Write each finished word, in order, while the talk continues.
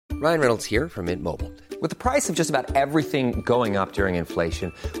Ryan Reynolds here from Mint Mobile. With the price of just about everything going up during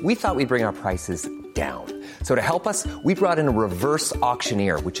inflation, we thought we'd bring our prices down. So to help us, we brought in a reverse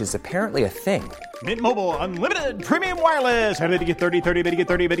auctioneer, which is apparently a thing. Mint Mobile Unlimited Premium Wireless. How to get 30, 30, bit to get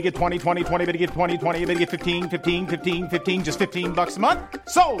 30, bit to get 20, 20, 20, bit to get 20, 20, bit to get 15, 15, 15, 15, just $15 a month?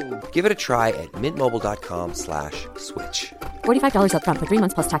 Sold! Give it a try at mintmobile.com/switch. $45 up front for 3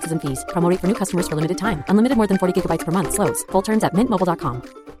 months plus taxes and fees. Promo rate for new customers for limited time. Unlimited more than 40 gigabytes per month. Slows full terms at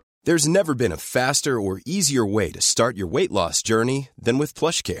mintmobile.com. There's never been a faster or easier way to start your weight loss journey than with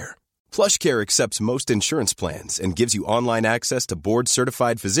PlushCare. PlushCare accepts most insurance plans and gives you online access to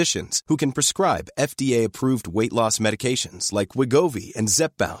board-certified physicians who can prescribe FDA-approved weight loss medications like Wegovy and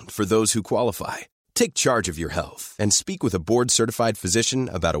Zepbound for those who qualify. Take charge of your health and speak with a board-certified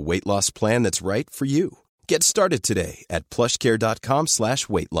physician about a weight loss plan that's right for you. Get started today at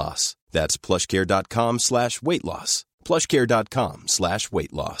plushcare.com/weight loss. That's plushcare.com/weight loss.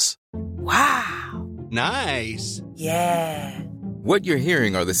 plushcare.com/weight loss. Wow. Nice. Yeah. What you're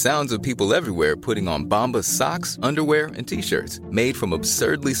hearing are the sounds of people everywhere putting on Bombas socks, underwear, and T-shirts made from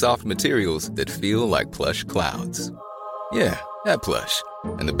absurdly soft materials that feel like plush clouds. Yeah, that plush.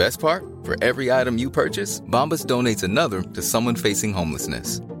 And the best part? For every item you purchase, Bombas donates another to someone facing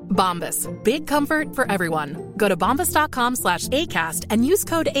homelessness. Bombas. Big comfort for everyone. Go to bombas.com/ACAST and use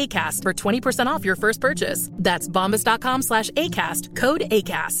code ACAST for 20% off your first purchase. That's bombas.com/ACAST. Code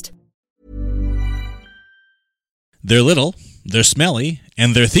ACAST. They're little, they're smelly,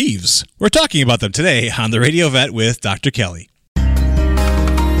 and they're thieves. We're talking about them today on the Radio Vet with Dr. Kelly.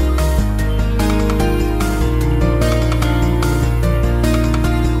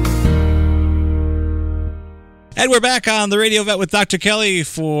 And we're back on the Radio Vet with Dr. Kelly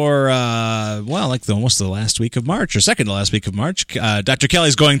for, almost the last week of March, or second to last week of March. Dr.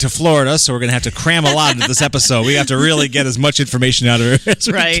 Kelly's going to Florida, so we're going to have to cram a lot into this episode. We have to really get as much information out of her as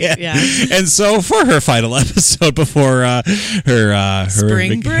we can. Yeah. And so for her final episode before her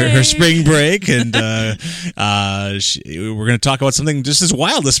spring break, and we're going to talk about something just as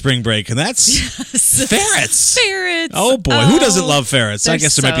wild as spring break, and that's ferrets. Ferrets. Oh, boy. Who doesn't love ferrets? I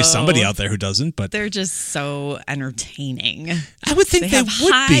guess there might be somebody out there who doesn't, but they're just so entertaining. I would think they have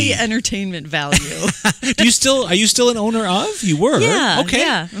would high be. entertainment value. Are you still an owner of? You were. Yeah. Okay.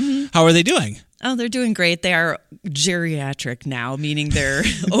 Yeah. Mm-hmm. How are they doing? Oh, they're doing great. They are geriatric now, meaning they're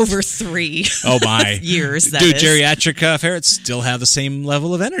over 3 years. Do geriatric ferrets still have the same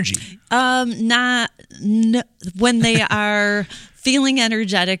level of energy? When they are feeling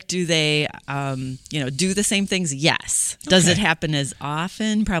energetic, do they, do the same things? Yes. Does it happen as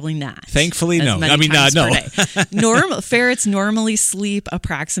often? Probably not. Thankfully, no. No. Ferrets normally sleep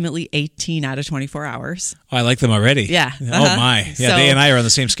approximately 18 out of 24 hours. Oh, I like them already. Yeah. Oh, my. Yeah, so, they and I are on the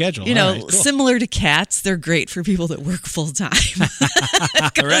same schedule. Similar to cats, they're great for people that work full time.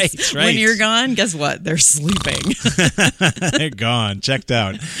 Right. When you're gone, guess what? They're sleeping. They're gone. Checked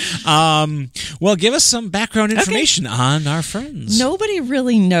out. Well, give us some background information on our friends. Nobody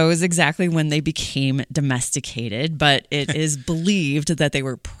really knows exactly when they became domesticated, but it is believed that they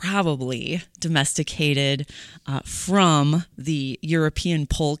were probably domesticated from the European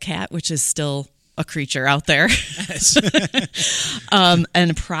polecat, which is still a creature out there. Yes.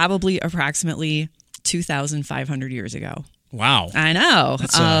 And probably approximately 2,500 years ago. Wow. I know.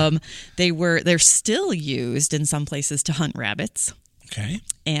 They're still used in some places to hunt rabbits. Okay.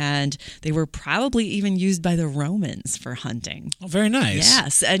 And they were probably even used by the Romans for hunting. Oh, very nice.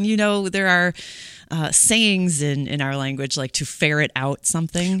 Yes. And, there are sayings in our language like to ferret out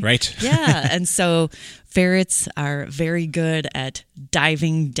something. Right. Yeah. And so ferrets are very good at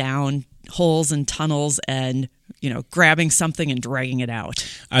diving down holes and tunnels and, grabbing something and dragging it out.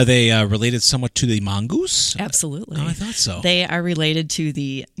 Are they related somewhat to the mongoose? Absolutely. Oh, I thought so. They are related to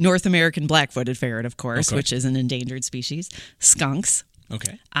the North American black-footed ferret, of course, which is an endangered species, skunks,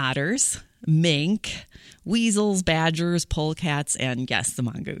 otters, mink, weasels, badgers, polecats, and yes, the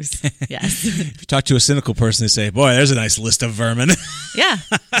mongoose. Yes. If you talk to a cynical person, they say, boy, there's a nice list of vermin. Yeah.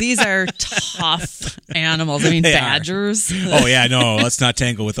 These are tough animals. I mean, they badgers. Oh, yeah, no, let's not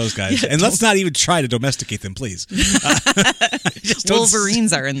tangle with those guys. And let's not even try to domesticate them, please.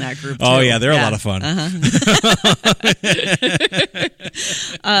 Wolverines are in that group, too. Oh, yeah, they're a lot of fun.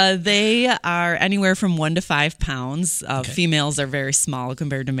 They are anywhere from 1 to 5 pounds. Females are very small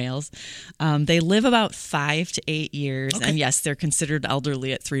compared to males. They live about 5 to 8 years, and yes, they're considered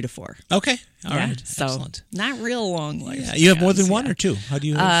elderly at 3 to 4. Okay, all right, so excellent. Not real long life. Yeah. You have more than one or two? How do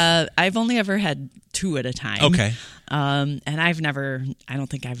you? I've only ever had 2 at a time. Okay, and I don't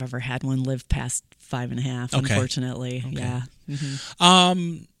think I've ever had one live past 5.5. Unfortunately, yeah.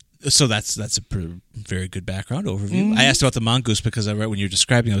 Mm-hmm. So that's a very good background overview. I asked about the mongoose because I read when you were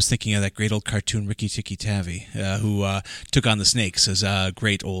describing, I was thinking of that great old cartoon Ricky Tikki Tavi, who took on the snakes as a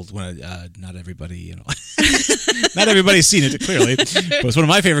great old. Not everybody, not everybody's seen it clearly, but it's one of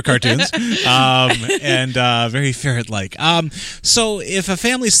my favorite cartoons, and very ferret-like. So if a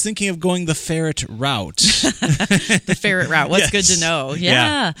family's thinking of going the ferret route, the ferret route, what's good to know?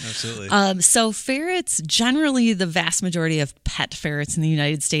 Yeah, absolutely. So ferrets, generally, the vast majority of pet ferrets in the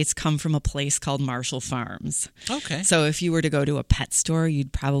United States come from a place called Marshall Farms. Okay. So if you were to go to a pet store,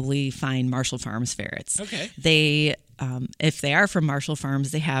 you'd probably find Marshall Farms ferrets. Okay. They, if they are from Marshall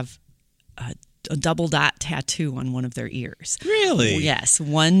Farms, they have a double dot tattoo on one of their ears. Really? Yes.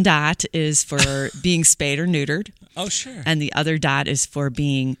 One dot is for being spayed or neutered. Oh, sure. And the other dot is for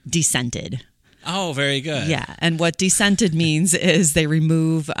being descented. Oh, very good. Yeah, and what descented means is they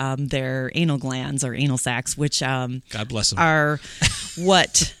remove their anal glands or anal sacs, which God bless them. are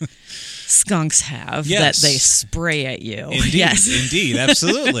what skunks have that they spray at you. Indeed, yes, indeed,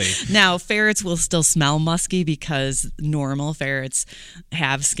 absolutely. Now, ferrets will still smell musky because normal ferrets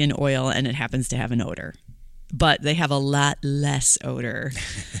have skin oil and it happens to have an odor. But they have a lot less odor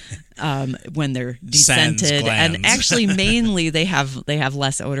when they're descented, and actually, mainly they have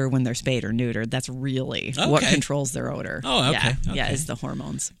less odor when they're spayed or neutered. That's really what controls their odor. Oh, okay. Yeah, is the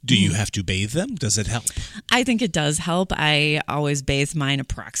hormones. Do you have to bathe them? Does it help? I think it does help. I always bathe mine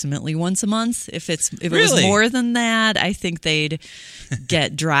approximately once a month. If it Really? was more than that, I think they'd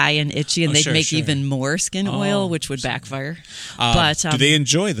get dry and itchy, and they'd make even more skin oil, which would backfire. But do they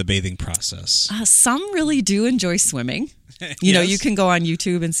enjoy the bathing process? Some really do enjoy swimming. You know, you can go on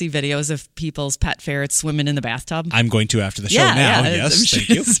YouTube and see videos of people's pet ferrets swimming in the bathtub. I'm going to after the show now. Yes, thank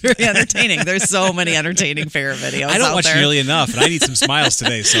you. It's very entertaining. There's so many entertaining ferret videos. I don't watch there. nearly enough, and I need some smiles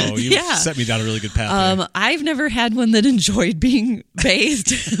today, so you set me down a really good path there. I've never had one that enjoyed being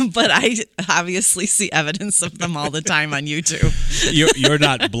bathed, but I obviously see evidence of them all the time on YouTube. You're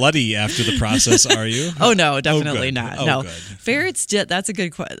not bloody after the process, are you? Oh, no, definitely not. Oh, no. good. Ferrets, that's a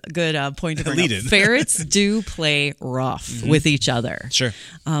good point to bring Lead up. in. Ferrets do play rough with each other. Sure.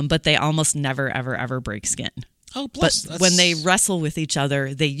 But they almost never, ever, ever break skin. Oh, plus, but when they wrestle with each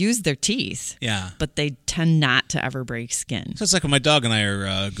other, they use their teeth. Yeah. But they tend not to ever break skin. So it's like when my dog and I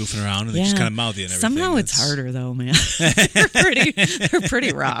are goofing around, and they just kind of mouthy and everything. Somehow it's harder, though, man. they're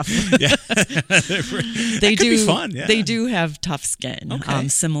pretty rough. Yeah. They could be fun, yeah. They do have tough skin, Okay.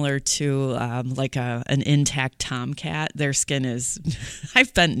 similar to like an intact tomcat. Their skin is.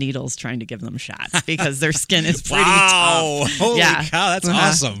 I've bent needles trying to give them shots because their skin is pretty tough. Holy cow, that's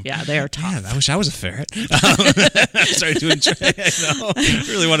awesome. Yeah, they are tough. Man, I wish I was a ferret. I'm starting to enjoy it. I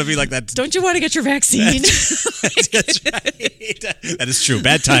really want to be like that. Don't you want to get your vaccine? That's right. That is true.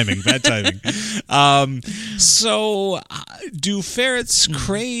 Bad timing. So, do ferrets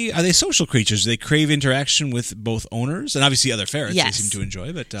crave? Are they social creatures? Do they crave interaction with both owners and obviously other ferrets? Yes. They seem to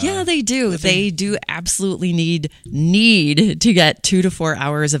enjoy. But yeah, they do. They do absolutely need to get 2 to 4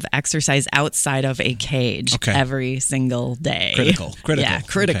 hours of exercise outside of a cage every single day. Critical. Yeah,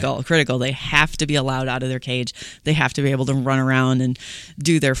 critical. They have to be allowed out of their cage. They have to be able to run around and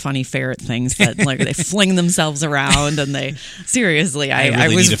do their funny ferret things that like they fling themselves around and they seriously. I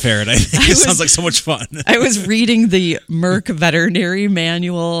really need a ferret. It sounds like so much fun. I was reading the Merck veterinary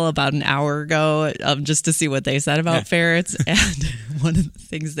manual about an hour ago just to see what they said about ferrets, and one of the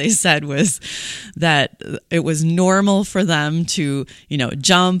things they said was that it was normal for them to,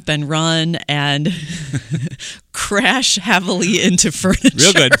 jump and run and crash heavily into furniture.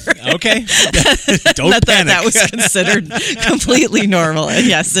 Real good. Okay. Don't panic. That was considered completely normal. And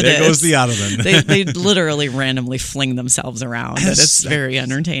yes, it is. There goes the ottoman. They literally randomly fling themselves around, and it's very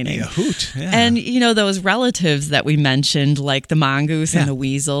entertaining. A hoot. Yeah. And, those relatives that we mentioned, like the mongoose and the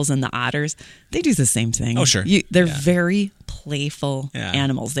weasels and the otters, they do the same thing. Oh, sure. They're very playful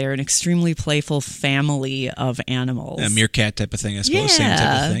animals. They're an extremely playful family of animals. A meerkat type of thing, I suppose. Yeah, Same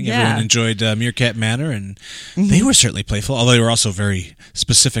type of thing. yeah. Everyone enjoyed Meerkat Manor, and they were certainly playful, although they were also very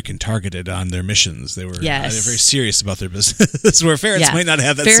specific and targeted on their missions. They were very serious about their business, where ferrets might not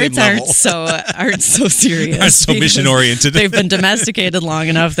have that ferrets same level. Aren't so serious. Aren't so mission-oriented. They've been domesticated long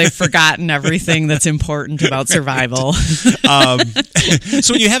enough. They've forgotten everything that's important about survival.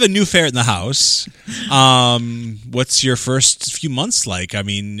 So when you have a new ferret in the house, what's your first few months like? I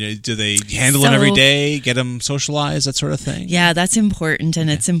mean, do they handle them every day, get them socialized, that sort of thing? Yeah, that's important. And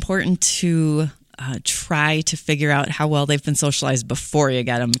it's important to try to figure out how well they've been socialized before you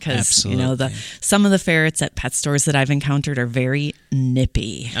get them, because some of the ferrets at pet stores that I've encountered are very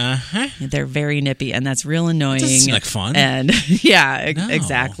nippy. They're very nippy, and that's real annoying. Doesn't seem like fun. And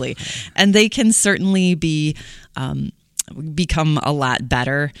exactly. And they can certainly be become a lot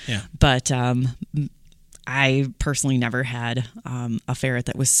better. Yeah. But I personally never had a ferret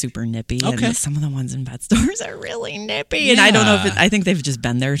that was super nippy. Okay. And some of the ones in pet stores are really nippy. And I don't know if I think they've just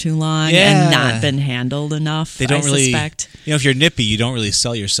been there too long Yeah. and not been handled enough. They don't I really, suspect. if you're nippy, you don't really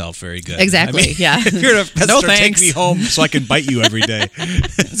sell yourself very good. Exactly. Yeah. If you're at a pet No store, take thanks. me home so I can bite you every day.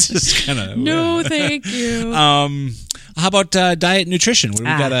 It's just kind of No, thank you. How about diet and nutrition? What do we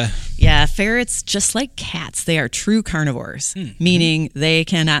got? Yeah, ferrets, just like cats, they are true carnivores, meaning they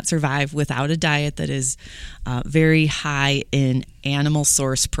cannot survive without a diet that is very high in animal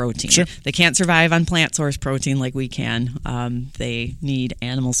source protein. Sure. They can't survive on plant source protein like we can. They need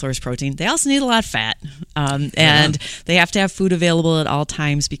animal source protein. They also need a lot of fat. And they have to have food available at all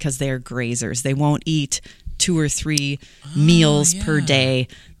times because they are grazers. They won't eat 2 or 3 meals per day.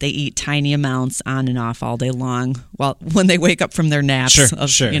 They eat tiny amounts on and off all day long. Well, when they wake up from their naps,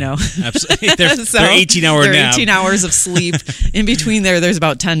 Sure. you know, Absolutely. Their So, 18-hour their nap. 18 hours of sleep. In between there's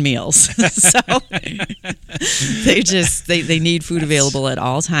about 10 meals. So they need food available at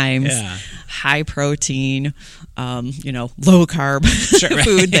all times. Yeah. High protein, low carb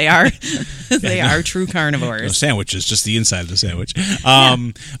food. They are true No carnivores. sandwiches, just the inside of the sandwich.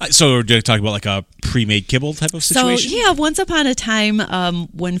 So we're going to talk about like a pre-made kibble type of situation? So, yeah, once upon a time,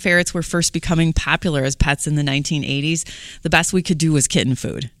 when ferrets were first becoming popular as pets in the 1980s, the best we could do was kitten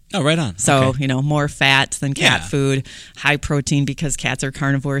food. Oh, right on. So, Okay. more fat than cat Yeah. food, high protein because cats are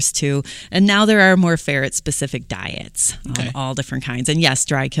carnivores too. And now there are more ferret-specific diets, Okay. all different kinds. And yes,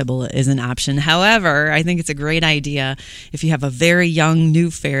 dry kibble is an option. However, I think it's a great idea if you have a very young new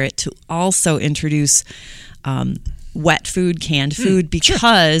ferret to also introduce wet food, canned food,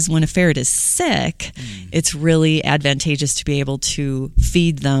 because when a ferret is sick, it's really advantageous to be able to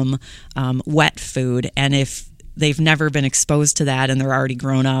feed them wet food. And if they've never been exposed to that and they're already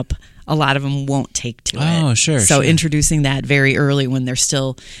grown up, a lot of them won't take to it. Oh, sure. So introducing that very early when they're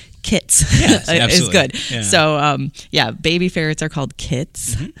still kits Yes, is absolutely. good. Yeah. So, baby ferrets are called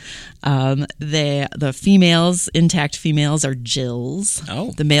kits. The females, intact females, are Jills.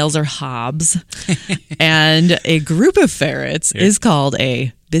 Oh. The males are Hobbs. And a group of ferrets is called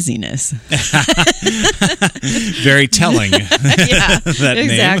a busyness. Very telling. Yeah, that name.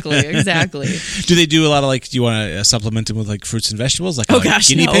 exactly. Do they do a lot of do you want to supplement them with fruits and vegetables? Like a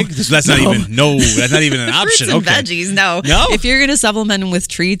guinea no. pig? That's not even, that's not even an option. Fruits and Okay. veggies, no. No? If you're going to supplement them with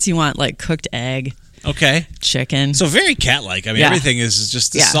treats, you want cooked egg, Okay. chicken. So very cat-like. I mean, Yeah. everything is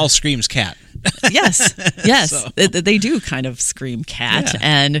just, this Yeah. all screams cat. Yes. So- They do kind of scream cat, Yeah.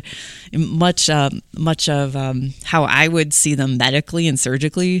 and much of how I would see them medically and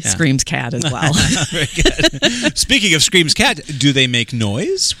surgically screams cat as well. Very good. Speaking of screams cat, do they make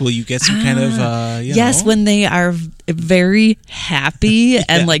noise? Will you get some kind of, Yes, when they are very happy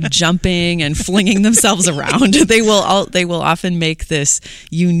and jumping and flinging themselves around, they will often make this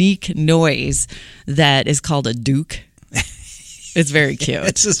unique noise that is called a duke. It's very cute.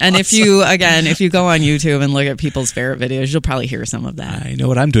 It's and awesome. if you go on YouTube and look at people's ferret videos, you'll probably hear some of that. I know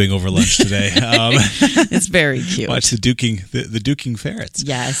what I'm doing over lunch today. It's very cute. Watch the duking ferrets.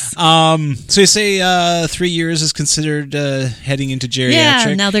 Yes. So you say 3 years is considered heading into geriatric?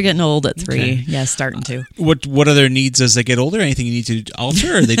 Yeah, now they're getting old at 3. Okay. Yeah, starting to. What are their needs as they get older? Anything you need to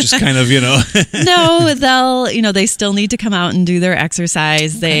alter, or are they just kind of No, they still need to come out and do their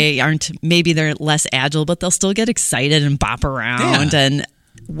exercise. They maybe they're less agile, but they'll still get excited and bop around. Yeah. And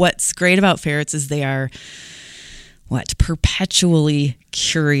what's great about ferrets is they are perpetually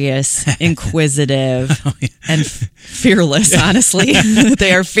curious, inquisitive, and fearless, honestly.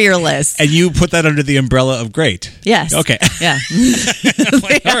 They are fearless. And you put that under the umbrella of great. Yes. Okay. Yeah.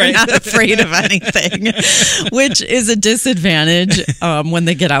 They all are right. not afraid of anything, which is a disadvantage when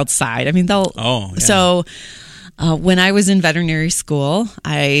they get outside. I mean, they'll. Oh, yeah. So. When I was in veterinary school,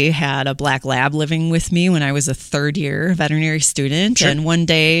 I had a black lab living with me when I was a third-year veterinary student. Sure. And one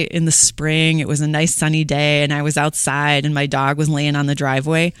day in the spring, it was a nice sunny day, and I was outside, and my dog was laying on the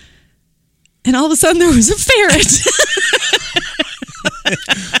driveway. And all of a sudden, there was a ferret.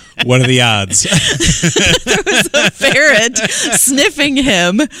 What are the odds? There was a ferret sniffing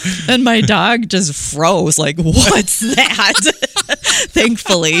him, and my dog just froze. What's that?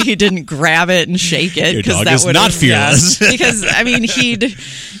 Thankfully, he didn't grab it and shake it. Your 'cause dog that is would've- not fearless. Yeah, because I mean,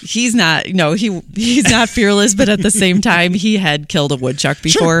 he's not. No, he's not fearless. But at the same time, he had killed a woodchuck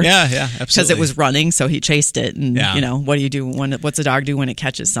before. Sure. Yeah, absolutely. Because it was running, so he chased it. And Yeah. what do you do what's a dog do when it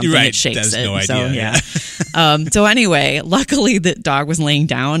catches something? Right. It shakes Has it. no So idea, yeah. So anyway, luckily the dog was laying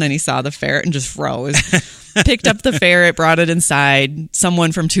down and he saw the ferret and just froze. picked up the ferret, brought it inside.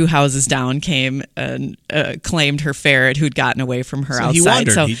 Someone from 2 houses down came and claimed her ferret who'd gotten away from her outside. He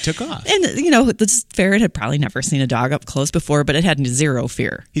wandered. He took off. And, this ferret had probably never seen a dog up close before, but it had zero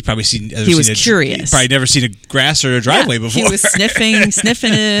fear. He'd probably He was curious. He'd probably never seen a grass or a driveway before. He was sniffing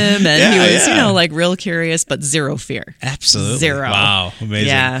him, and he was, like real curious, but zero fear. Absolutely. Zero. Wow. Amazing.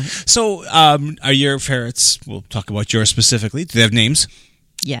 Yeah. So, are your ferrets, we'll talk about yours specifically, do they have names?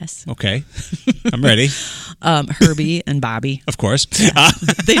 Yes. Okay. I'm ready. Herbie and Bobby. Of course.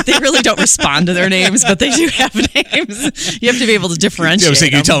 They really don't respond to their names, but they do have names. You have to be able to differentiate. I was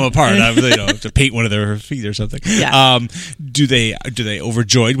thinking, them. you tell them apart. To paint one of their feet or something. Yeah. Do they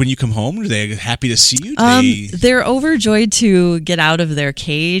overjoyed when you come home? Are they happy to see you? They're overjoyed to get out of their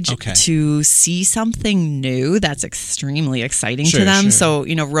cage, Okay. to see something new. That's extremely exciting to them. Sure.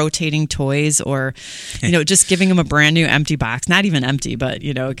 So, rotating toys or, just giving them a brand new empty box, not even empty, but,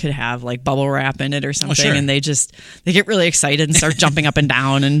 it could have like bubble wrap in it or something. sure. And they get really excited and start jumping up and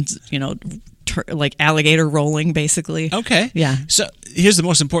down and, like alligator rolling basically. Okay. Yeah. So here's the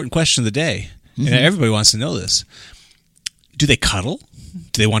most important question of the day. And everybody wants to know this. Do they cuddle?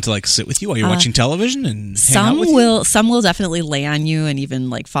 Do they want to sit with you while you're watching television and hang out with you? Some will definitely lay on you and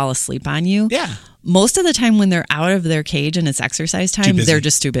even fall asleep on you. Yeah. Most of the time when they're out of their cage and it's exercise time, they're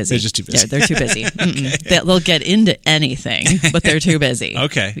just too busy. They're just too busy. Yeah, they're too busy. Okay. They'll get into anything, but they're too busy.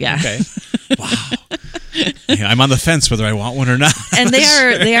 Okay. Yeah. Okay. Wow. Yeah, I'm on the fence whether I want one or not. And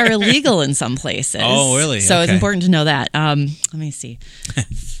they are illegal in some places. Oh, really? So it's Okay. important to know that. Let me see.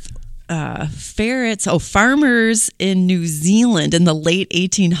 Ferrets. Farmers in New Zealand in the late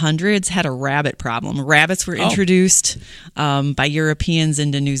 1800s had a rabbit problem. Rabbits were introduced by Europeans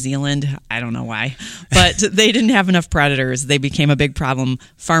into New Zealand. I don't know why, but they didn't have enough predators. They became a big problem.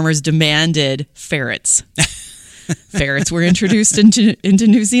 Farmers demanded ferrets. Ferrets were introduced into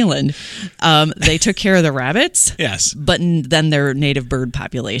New Zealand. They took care of the rabbits. Yes. But then their native bird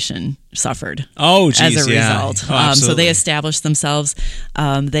population suffered. Oh, geez, as a yeah. result. Oh, So they absolutely. established themselves.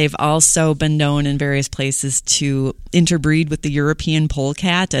 They've also been known in various places to interbreed with the European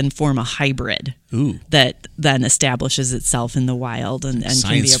polecat and form a hybrid. Ooh. That then establishes itself in the wild and can be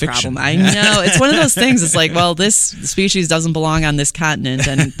Science a fiction. problem. I know. It's one of those things. It's like, well, this species doesn't belong on this continent,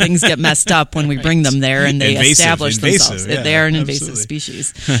 and things get messed up when we bring them there and they establish themselves. Yeah, they are an invasive absolutely.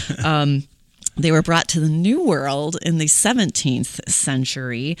 species. They were brought to the New World in the 17th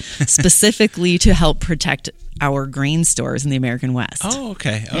century, specifically to help protect our grain stores in the American West. Oh,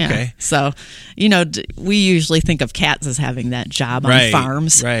 okay. Yeah. Okay. So, we usually think of cats as having that job on Right,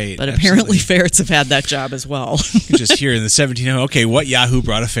 farms. right, But apparently absolutely. ferrets have had that job as well. You just hear in the 1700s, okay, what Yahoo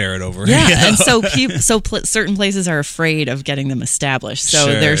brought a ferret over? Yeah, You know? and so certain places are afraid of getting them established. So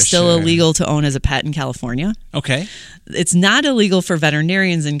Sure, they're still sure. illegal to own as a pet in California. Okay. It's not illegal for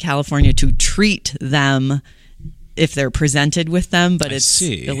veterinarians in California to treat them if they're presented with them, but it's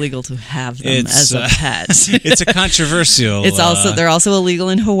see. illegal to have them as a pet. It's a controversial. They're also illegal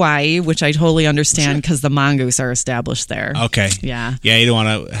in Hawaii, which I totally understand because the mongoose are established there. Okay. Yeah. Yeah, you don't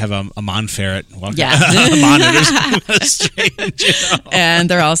want to have a mon ferret walk Yeah. a monitor strange. And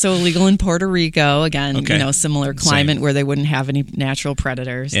they're also illegal in Puerto Rico. Again, Okay. Similar climate Same. where they wouldn't have any natural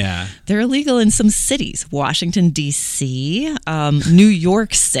predators. Yeah. They're illegal in some cities: Washington D.C., New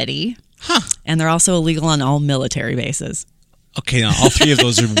York City, and they're also illegal on all military bases. Okay, now all three of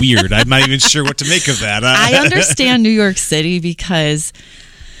those are weird. I'm not even sure what to make of that. I understand New York City because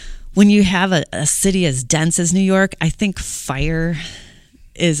when you have a city as dense as New York, I think fire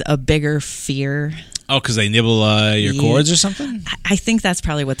is a bigger fear. Oh, because they nibble your cords or something? I think that's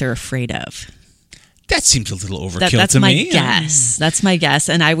probably what they're afraid of. That seems a little overkill That's to my me. guess. That's my guess.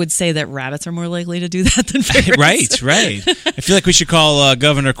 And I would say that rabbits are more likely to do that than ferrets. Right. I feel like we should call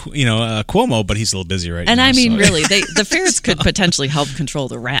Governor, Cuomo, but he's a little busy right now. And I mean, so- really, the ferrets could potentially help control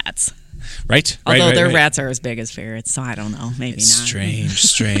the rats. Right? Although right, their right. rats are as big as ferrets, so I don't know. Maybe It's not.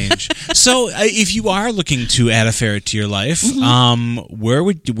 strange. So, if you are looking to add a ferret to your life, Mm-hmm. where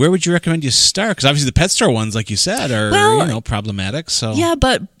would you recommend you start? Because obviously the pet store ones, like you said, are problematic. So Yeah,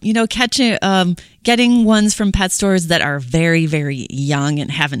 but getting ones from pet stores that are very, very young and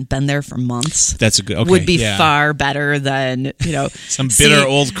haven't been there for months that's a good. Okay, would be yeah. far better than Some bitter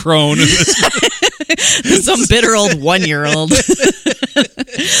old crone. some bitter old 1-year-old.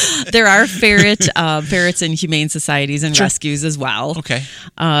 There are ferrets in humane societies and rescues as well. Okay.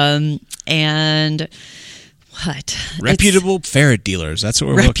 And what? Reputable ferret dealers. That's what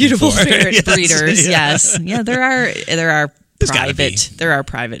we're Reputable looking for. ferret Yes, breeders. yeah. Yes. Yeah, there are There's gotta be. there are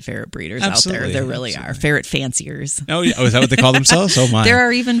private ferret breeders Absolutely, out there. There really are. Ferret fanciers. Oh, yeah. Is that what they call themselves? Oh my. There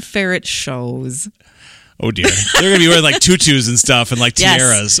are even ferret shows. Oh dear, they're gonna be wearing like tutus and stuff and like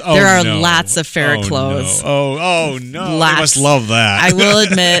tiaras. Yes, there are lots of ferret clothes. No. Oh no, Lots. They must love that. I will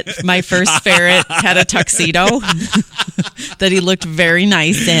admit, my first ferret had a tuxedo that he looked very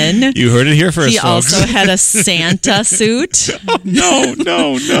nice in. You heard it here first, He folks. also had a Santa suit.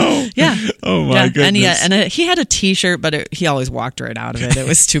 No. Yeah. Oh my goodness. And he had a T-shirt, but he always walked right out of it. It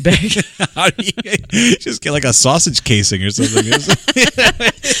was too big. How do you just get like a sausage casing or something?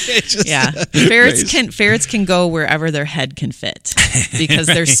 Yeah, ferrets can go wherever their head can fit because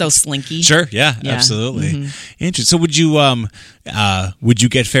they're so slinky. Sure, yeah. Absolutely. Interesting. So would you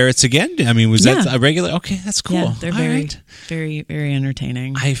get ferrets again? I mean, was that a regular? Okay, that's cool. Yeah, they're All very, right. very, very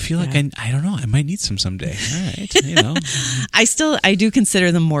entertaining. I feel like I don't know. I might need some someday. All right, I do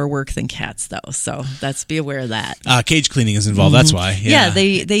consider them more work than cats, though. So be aware of that. Cage cleaning is involved. That's why. Yeah,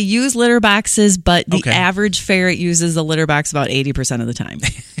 they use litter boxes, but the average ferret uses a litter box about 80% of the time.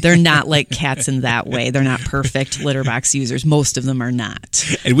 They're not like cats in that way. They're not perfect litter box users. Most of them are not.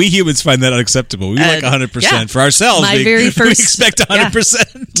 And we humans find that unacceptable. We like 100% for ourselves. We expect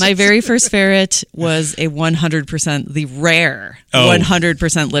 100%. Yeah. My very first ferret was a 100%, the rare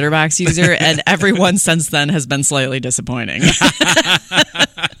 100% litter box user, and everyone since then has been slightly disappointing.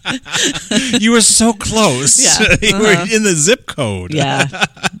 You were so close. Yeah. You were in the zip code. Yeah.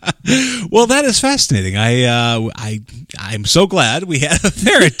 Well, that is fascinating. I'm so glad we had a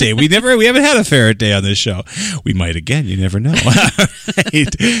ferret day. We haven't had a ferret day on this show. We might again. You never know. Right.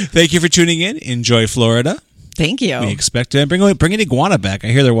 Thank you for tuning in. Enjoy Florida. Thank you. We expect to bring an iguana back. I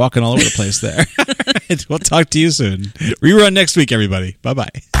hear they're walking all over the place there. We'll talk to you soon. Rerun next week, everybody. Bye-bye.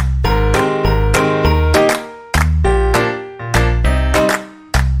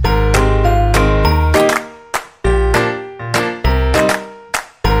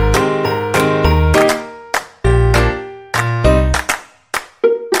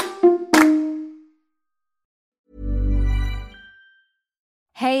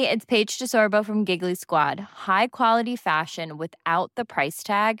 Hey, it's Paige DeSorbo from Giggly Squad. High quality fashion without the price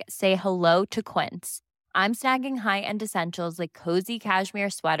tag. Say hello to Quince. I'm snagging high-end essentials like cozy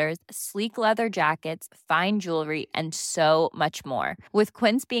cashmere sweaters, sleek leather jackets, fine jewelry, and so much more. With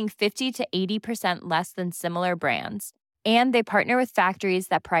Quince being 50 to 80% less than similar brands. And they partner with factories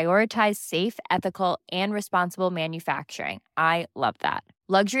that prioritize safe, ethical, and responsible manufacturing. I love that.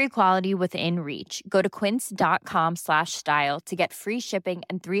 Luxury quality within reach. Go to quince.com/style to get free shipping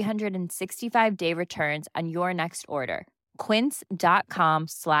and 365-day returns on your next order.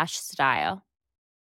 Quince.com/style.